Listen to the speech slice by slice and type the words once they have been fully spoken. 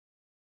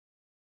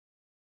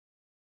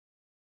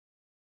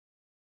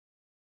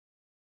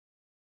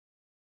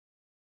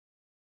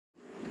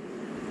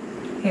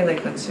Hey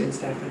Lakeland student,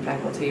 staff, and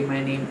faculty,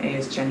 my name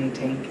is Jenny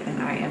Tank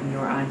and I am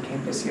your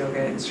on-campus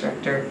yoga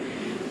instructor.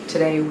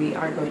 Today we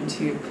are going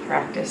to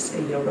practice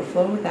a yoga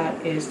flow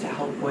that is to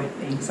help with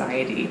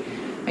anxiety.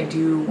 I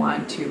do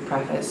want to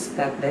preface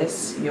that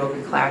this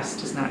yoga class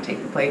does not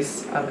take the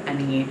place of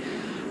any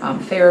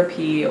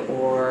therapy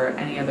or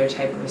any other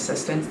type of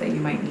assistance that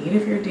you might need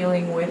if you're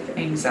dealing with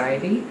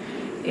anxiety.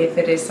 If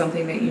it is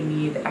something that you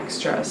need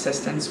extra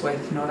assistance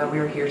with, know that we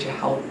are here to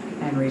help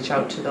and reach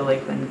out to the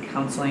Lakeland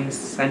Counseling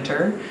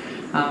Center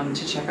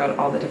to check out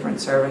all the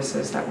different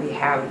services that we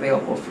have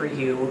available for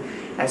you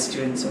as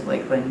students of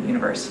Lakeland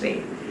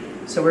University.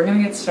 So we're going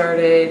to get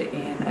started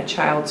in a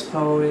child's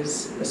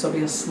pose. This will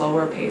be a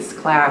slower paced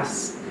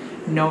class.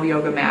 No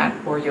yoga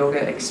mat or yoga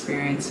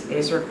experience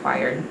is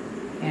required.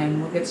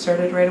 And we'll get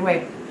started right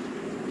away.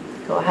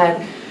 Go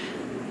ahead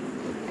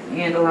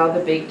and allow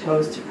the big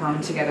toes to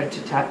come together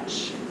to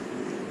touch.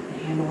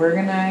 And we're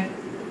gonna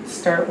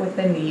start with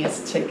the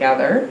knees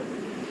together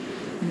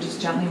and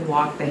just gently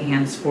walk the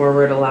hands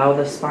forward. Allow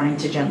the spine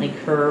to gently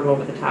curve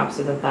over the tops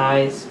of the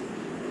thighs.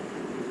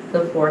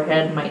 The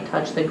forehead might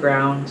touch the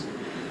ground.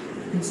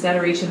 Instead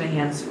of reaching the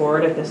hands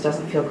forward, if this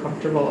doesn't feel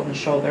comfortable in the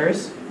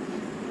shoulders,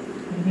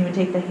 you can even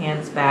take the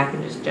hands back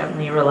and just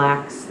gently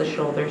relax the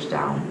shoulders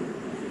down.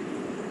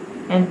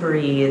 And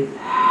breathe.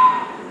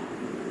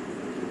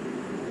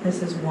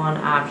 This is one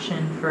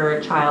option for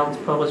a child's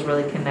pose,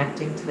 really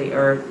connecting to the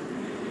earth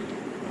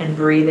and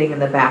breathing in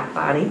the back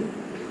body.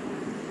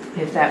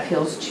 If that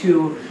feels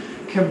too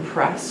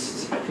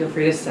compressed, feel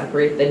free to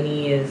separate the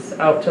knees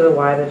out to the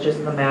wide edges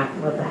of the mat.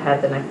 Let the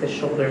head, the neck, the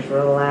shoulders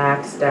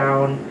relax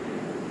down.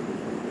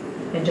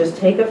 And just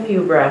take a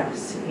few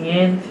breaths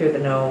in through the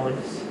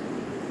nose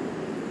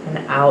and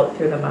out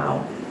through the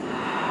mouth.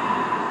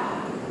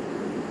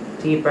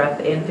 Deep breath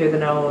in through the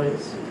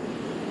nose.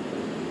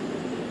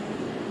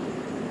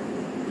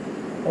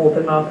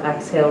 Open mouth,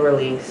 exhale,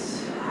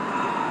 release.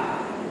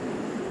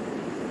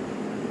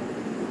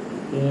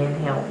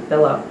 Inhale,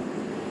 fill up.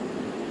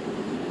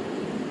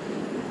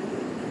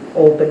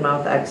 Open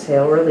mouth,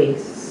 exhale,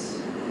 release.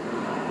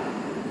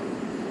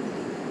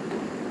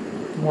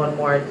 One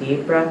more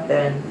deep breath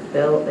in,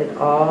 fill it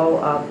all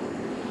up.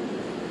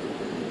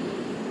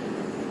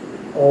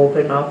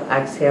 Open mouth,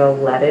 exhale,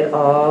 let it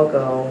all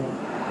go.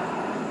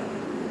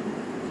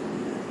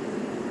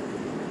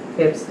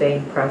 Hips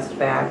staying pressed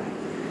back.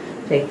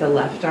 Take the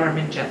left arm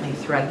and gently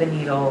thread the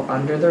needle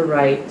under the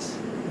right,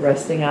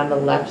 resting on the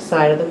left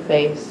side of the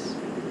face.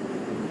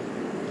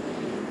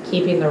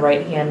 Keeping the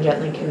right hand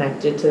gently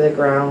connected to the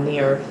ground, the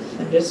earth,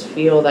 and just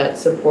feel that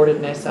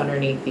supportedness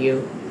underneath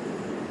you.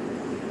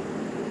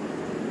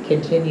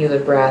 Continue the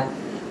breath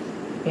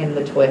in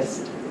the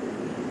twist.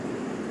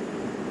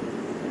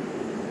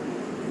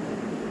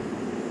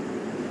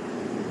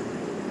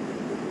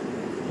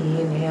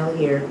 Inhale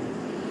here.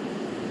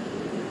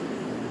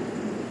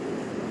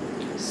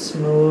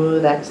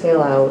 Smooth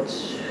exhale out.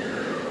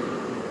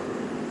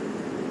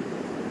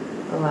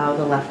 Allow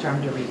the left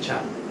arm to reach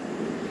up.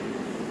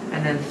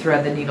 And then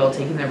thread the needle,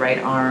 taking the right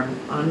arm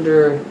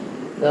under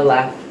the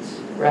left,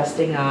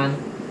 resting on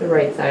the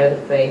right side of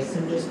the face.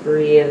 And just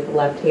breathe. The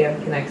left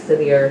hand connects to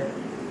the earth.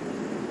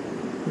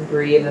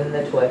 Breathe in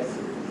the twist.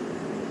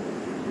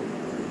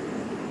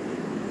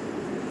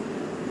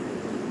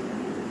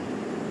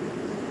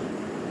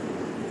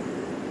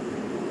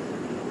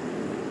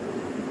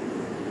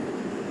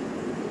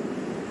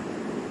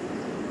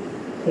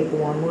 Take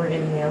one more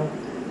inhale.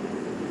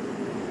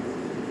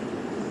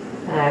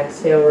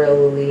 Exhale,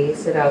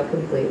 release it out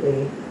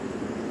completely.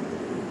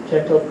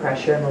 Gentle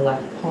pressure in the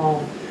left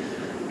palm.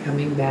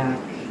 Coming back,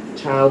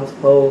 child's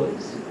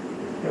pose.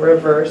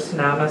 Reverse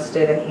Namaste,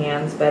 the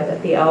hands bent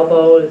at the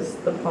elbows,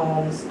 the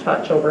palms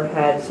touch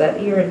overhead.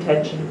 Set your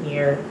intention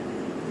here.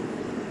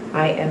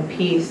 I am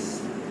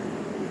peace.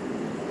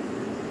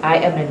 I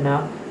am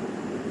enough.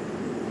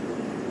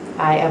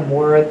 I am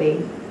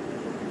worthy.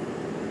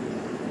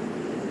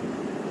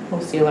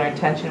 We'll seal our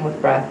intention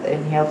with breath.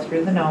 Inhale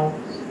through the nose.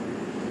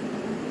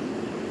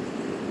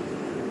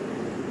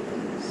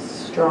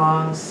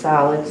 Strong,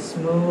 solid,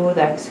 smooth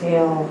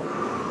exhale.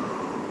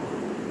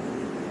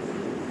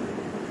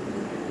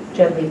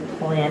 Gently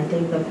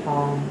planting the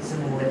palms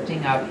and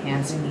lifting up,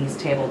 hands and knees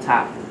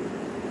tabletop.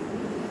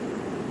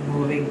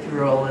 Moving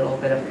through a little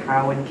bit of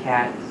cow and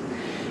cat.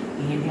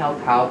 Inhale,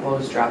 cow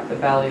pose, drop the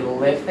belly,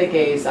 lift the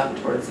gaze up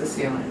towards the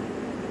ceiling.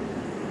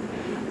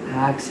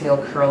 Exhale,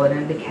 curl it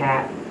into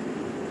cat.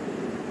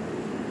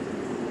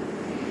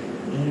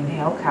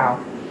 Inhale,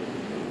 cow.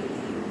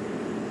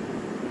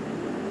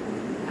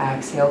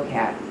 Exhale,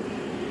 cat.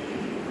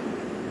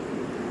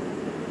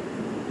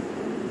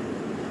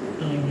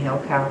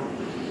 Inhale, cow.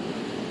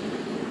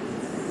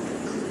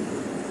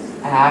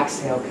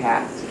 Exhale,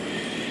 cat.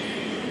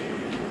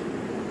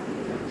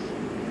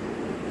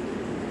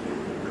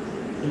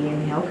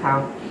 Inhale,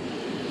 cow.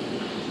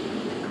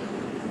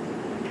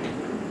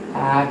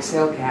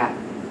 Exhale, cat.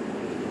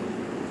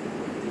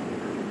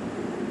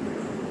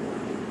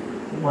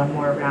 One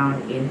more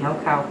round. Inhale,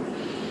 cow.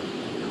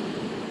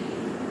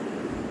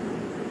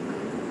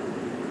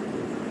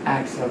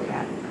 Exhale,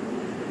 cat.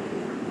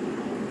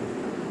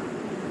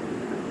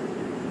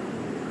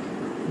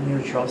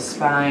 Neutral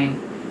spine.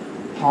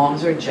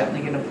 Palms are gently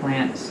going to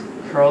plant.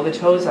 Curl the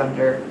toes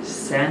under.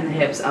 Send the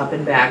hips up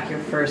and back. Your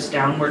first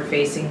downward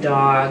facing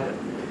dog.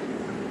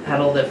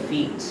 Pedal the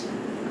feet.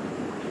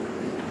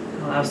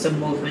 Allow some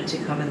movement to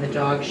come in the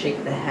dog.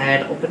 Shake the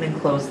head. Open and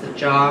close the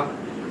jaw.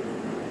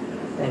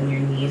 Bend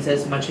your knees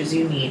as much as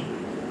you need.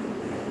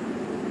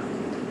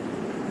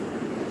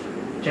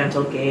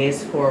 Gentle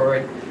gaze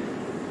forward.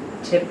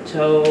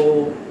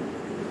 Tiptoe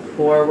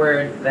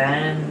forward.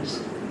 Bend.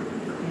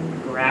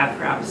 And grab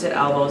for opposite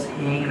elbows.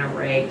 Hang in a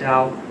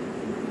ragdoll.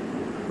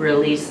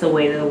 Release the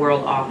weight of the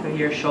world off of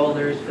your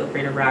shoulders. Feel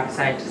free to rock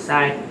side to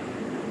side.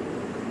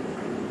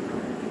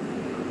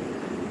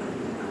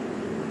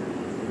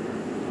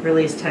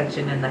 Release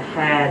tension in the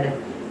head,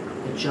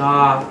 the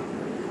jaw.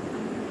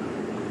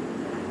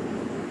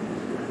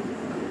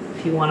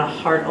 If you want a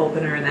heart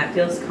opener and that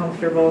feels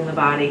comfortable in the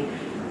body,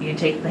 you can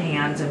take the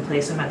hands and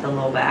place them at the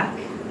low back.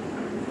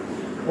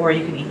 Or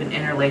you can even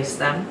interlace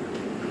them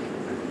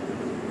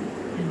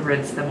and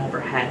rinse them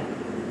overhead.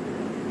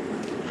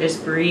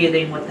 Just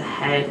breathing with the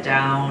head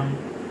down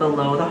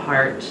below the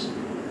heart.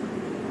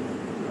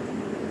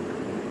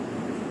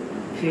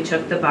 If you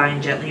took the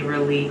bind, gently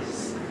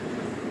release.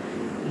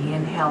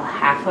 Inhale,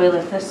 halfway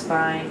lift the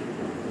spine,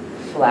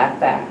 flat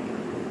back.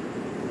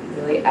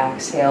 Really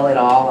exhale it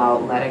all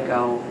out, let it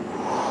go.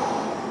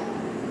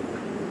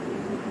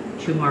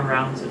 2 more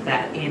rounds of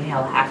that.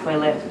 Inhale, halfway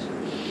lift.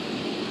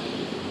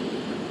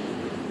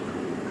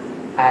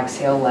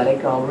 Exhale, let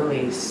it go,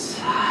 release.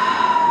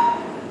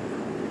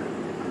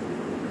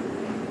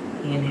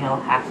 Inhale,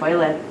 halfway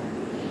lift.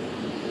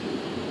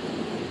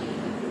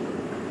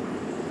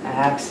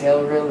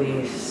 Exhale,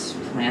 release.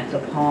 Plant the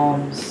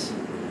palms.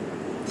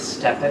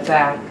 Step it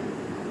back.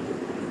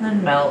 And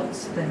then melt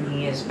the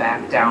knees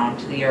back down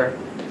to the earth.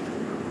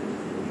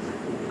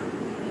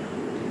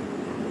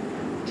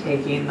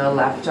 Taking the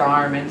left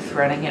arm and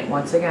threading it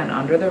once again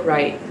under the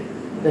right.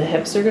 The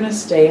hips are going to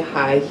stay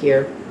high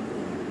here.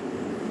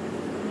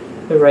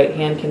 The right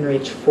hand can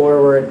reach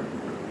forward.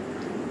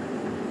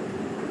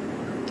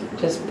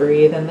 Just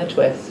breathe in the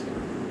twist.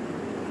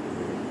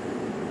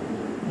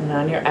 And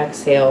on your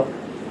exhale,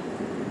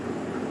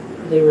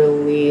 really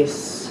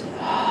release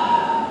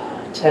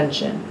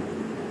tension.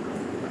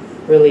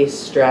 Release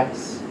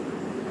stress.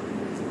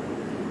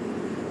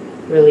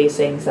 Release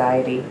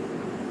anxiety.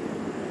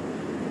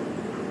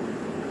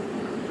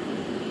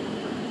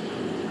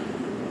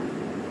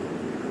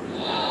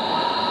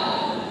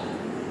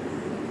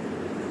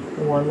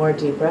 One more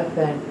deep breath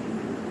in.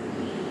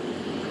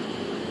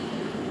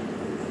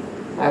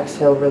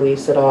 Exhale,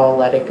 release it all,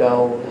 let it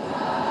go.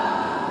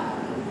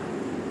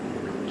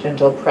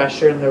 Gentle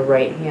pressure in the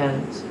right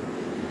hand.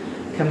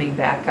 Coming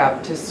back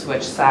up to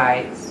switch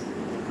sides.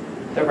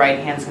 The right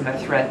hand's going to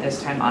thread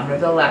this time under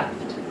the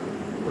left.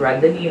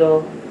 Thread the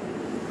needle.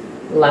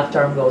 Left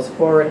arm goes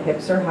forward,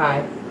 hips are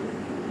high.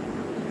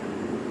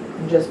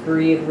 And just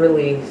breathe,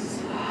 release.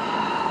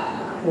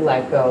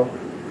 Let go.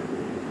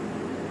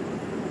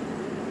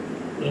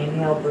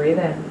 Inhale, breathe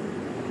in.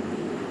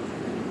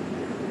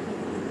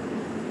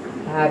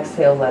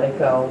 Exhale, let it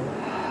go.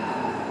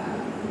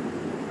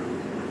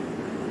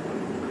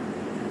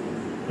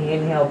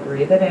 Inhale,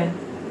 breathe it in.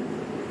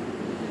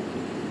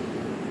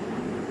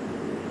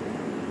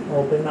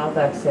 Open mouth,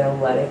 exhale,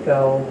 let it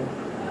go.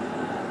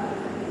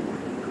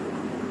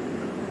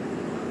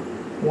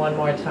 One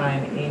more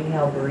time.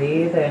 Inhale,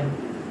 breathe in.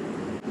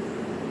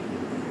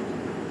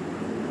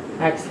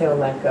 Exhale,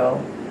 let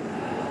go.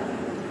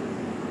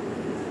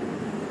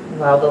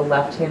 Allow the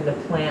left hand to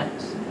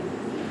plant.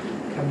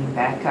 Coming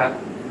back up.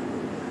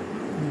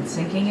 And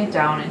sinking it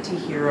down into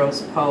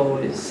hero's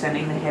pose.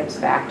 Sending the hips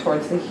back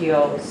towards the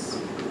heels.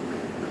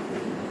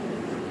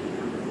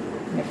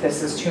 If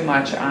this is too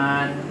much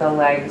on the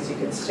legs, you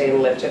can stay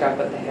lifted up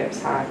with the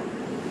hips high.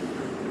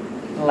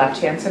 The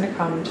left hand's going to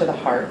come to the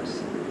heart,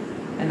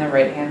 and the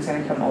right hand's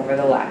going to come over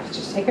the left.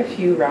 Just take a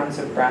few rounds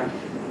of breath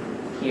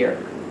here.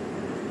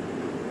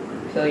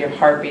 Feel your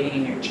heart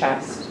beating in your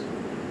chest.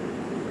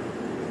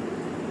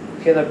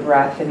 Feel the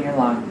breath in your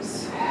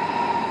lungs.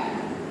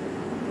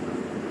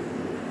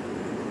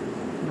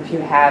 If you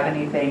have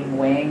anything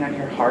weighing on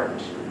your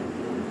heart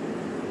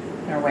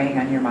or weighing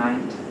on your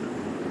mind,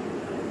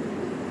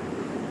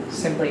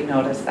 simply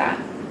notice that.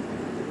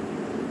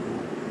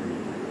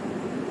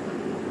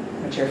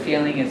 What you're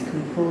feeling is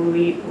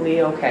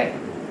completely okay.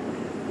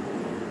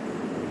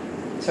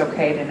 It's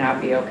okay to not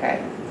be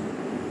okay.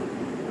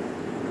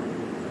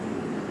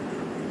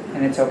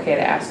 And it's okay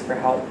to ask for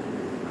help.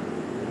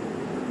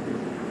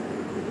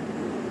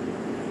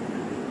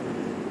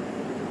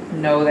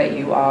 Know that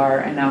you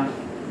are enough.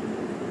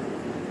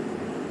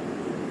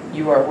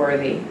 You are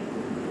worthy.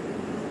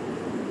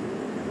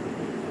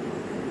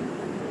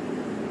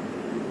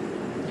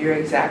 You're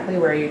exactly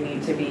where you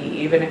need to be,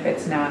 even if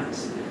it's not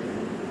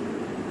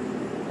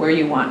where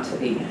you want to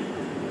be.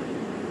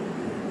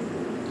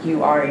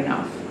 You are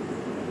enough.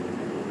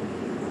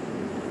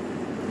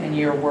 And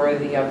you're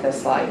worthy of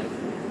this life.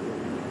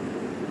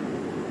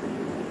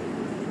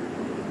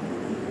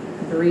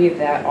 Breathe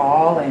that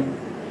all in.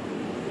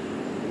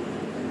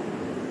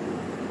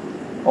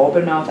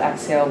 Open mouth,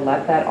 exhale,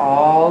 let that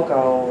all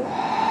go.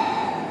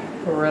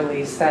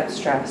 Release that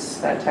stress,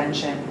 that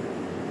tension.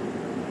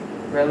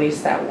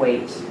 Release that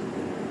weight.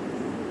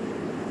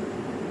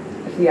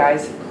 If the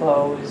eyes have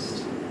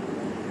closed,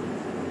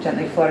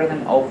 gently flutter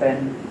them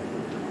open.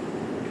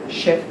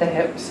 Shift the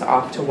hips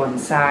off to one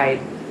side.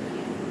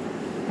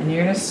 And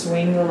you're going to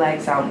swing the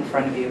legs out in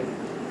front of you.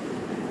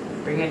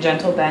 Bring a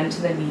gentle bend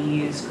to the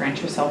knees.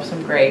 Grant yourself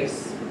some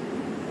grace.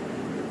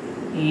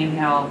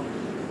 Inhale,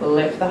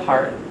 lift the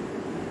heart.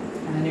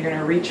 And then you're going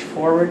to reach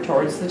forward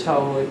towards the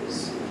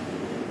toes.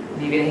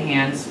 Maybe the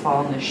hands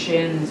fall on the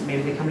shins.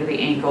 Maybe they come to the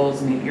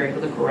ankles. Maybe you're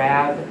able to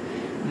grab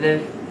the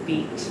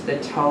feet, the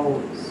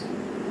toes.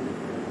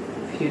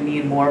 If you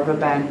need more of a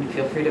bend,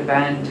 feel free to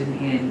bend and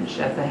hinge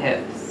at the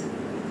hips.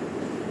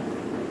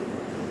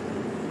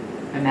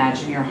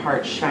 Imagine your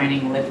heart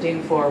shining,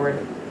 lifting forward.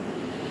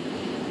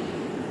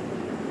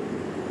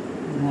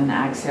 And then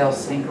exhale,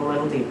 sink a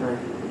little deeper.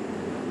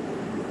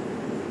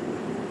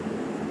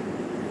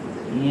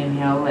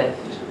 Inhale,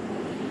 lift.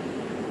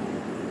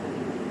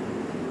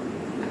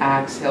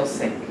 Exhale,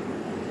 sink.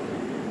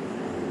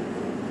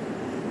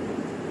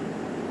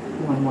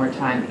 One more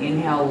time.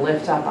 Inhale,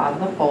 lift up out of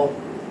the fold.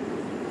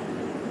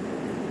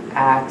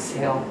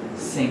 Exhale,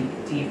 sink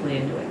deeply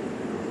into it.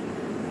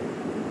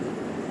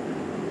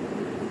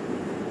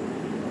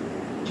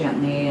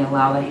 Gently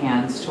allow the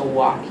hands to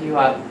walk you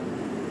up,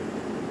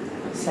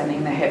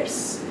 sending the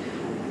hips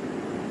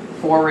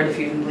forward if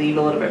you leave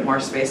a little bit more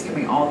space,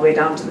 coming all the way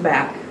down to the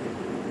back.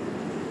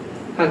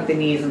 Hug the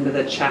knees into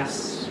the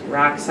chest,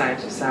 rock side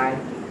to side.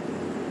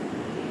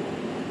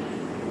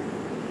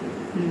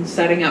 And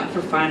setting up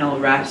for final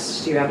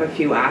rest, you have a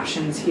few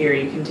options here.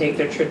 You can take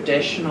the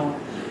traditional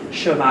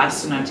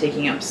Shavasana,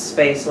 taking up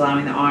space,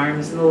 allowing the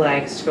arms and the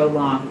legs to go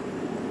long.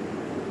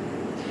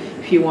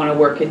 If you want to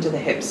work into the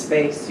hip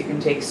space, you can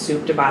take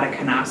Supta Baddha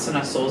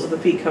Konasana, soles of the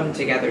feet come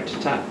together to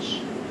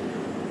touch.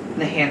 And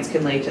the hands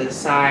can lay to the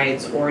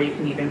sides, or you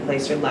can even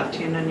place your left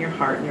hand on your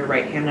heart and your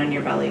right hand on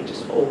your belly,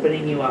 just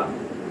opening you up.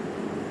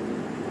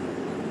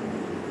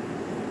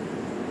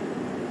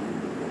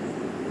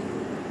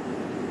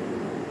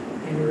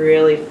 And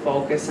really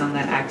focus on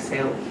that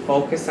exhale,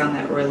 focus on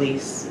that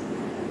release.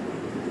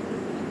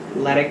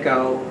 Let it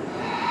go.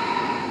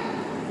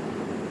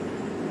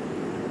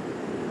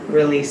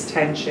 Release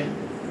tension.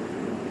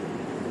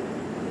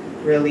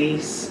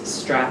 Release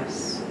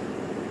stress.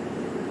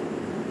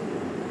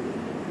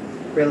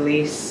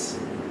 Release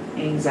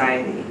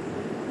anxiety.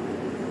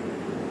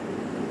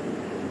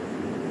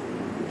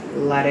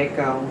 Let it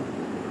go.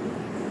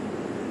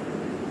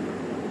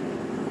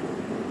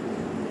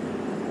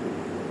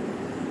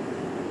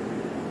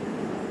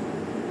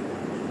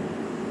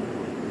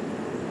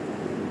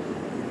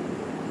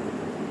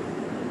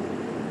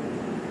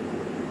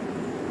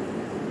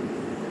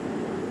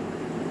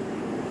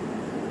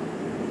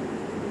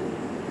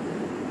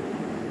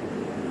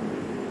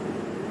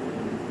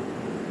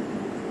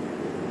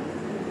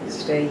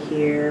 Stay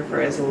here for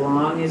as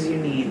long as you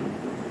need,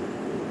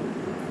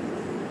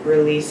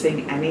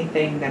 releasing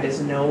anything that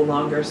is no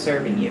longer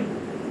serving you.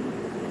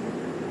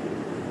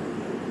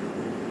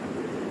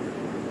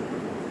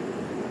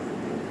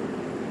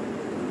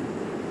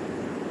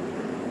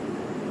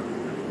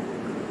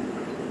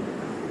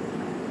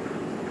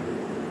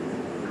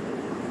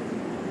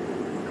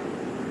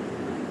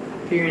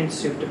 If you're in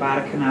Supta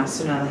Baddha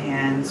Konasana, the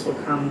hands will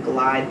come,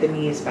 glide the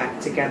knees back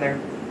together.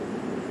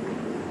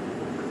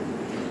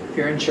 If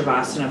you're in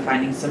Shavasana,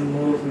 finding some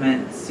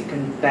movements, you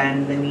can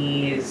bend the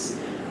knees,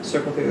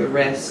 circle through the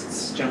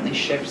wrists, gently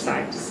shift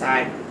side to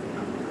side.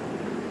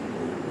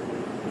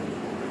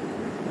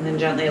 And then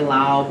gently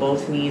allow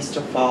both knees to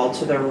fall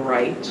to the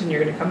right. And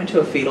you're going to come into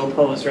a fetal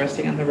pose,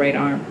 resting on the right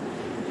arm.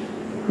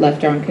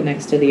 Left arm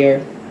connects to the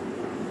earth.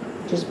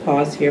 Just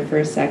pause here for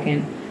a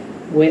second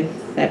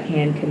with that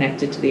hand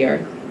connected to the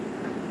earth.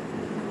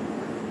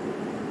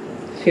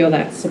 Feel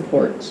that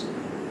support.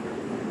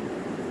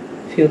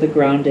 Feel the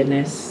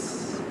groundedness.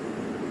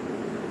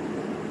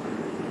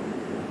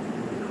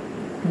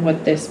 And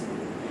what this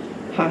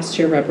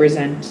posture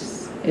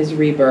represents is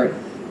rebirth,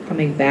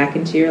 coming back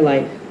into your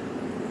life,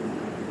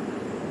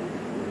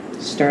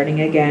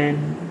 starting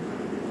again,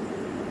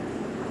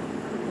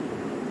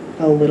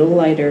 a little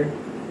lighter,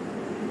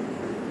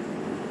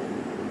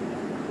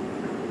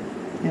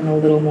 and a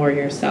little more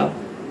yourself.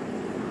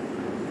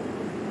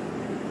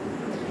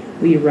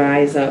 We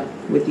rise up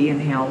with the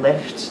inhale,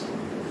 lift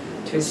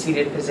to a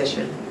seated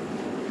position,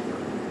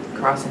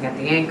 crossing at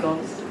the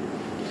ankles.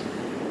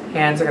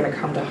 Hands are going to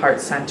come to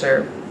heart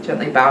center.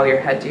 Gently bow your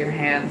head to your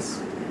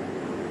hands,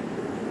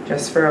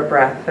 just for a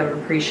breath of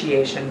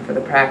appreciation for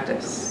the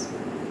practice,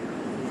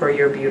 for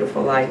your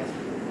beautiful life,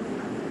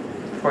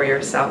 for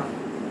yourself.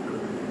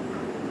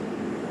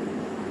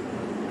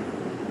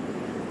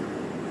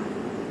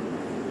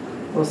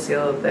 We'll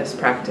seal this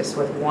practice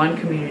with one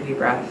community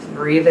breath.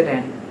 Breathe it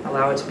in.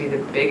 Allow it to be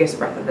the biggest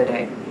breath of the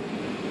day.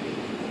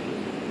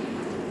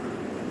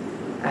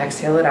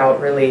 Exhale it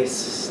out,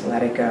 release,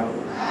 let it go.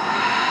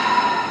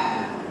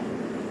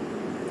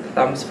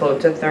 Thumbs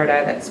float to third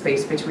eye, that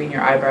space between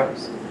your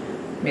eyebrows.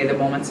 May the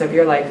moments of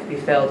your life be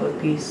filled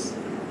with peace,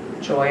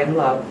 joy, and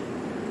love.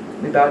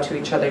 We bow to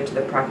each other to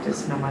the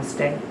practice.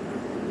 Namaste.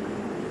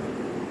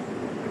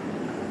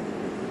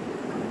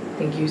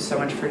 Thank you so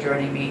much for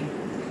joining me.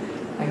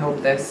 I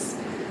hope this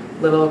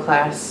little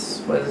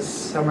class was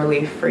some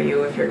relief for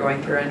you if you're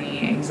going through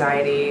any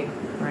anxiety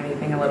or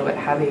anything a little bit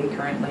heavy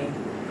currently.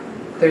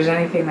 If there's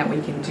anything that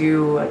we can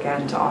do,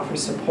 again, to offer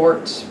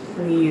support,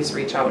 please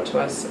reach out to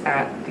us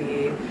at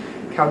the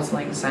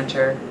Counseling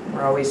Center.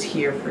 We're always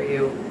here for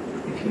you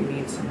if you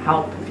need some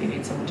help, if you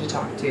need someone to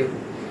talk to.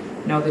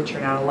 Know that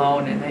you're not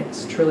alone, and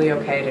it's truly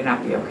okay to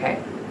not be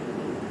okay.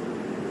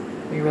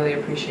 We really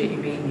appreciate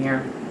you being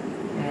here,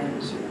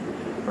 and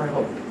we're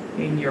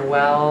hoping you're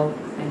well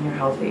and you're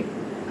healthy.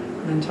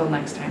 And until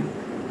next time,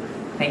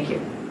 thank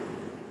you.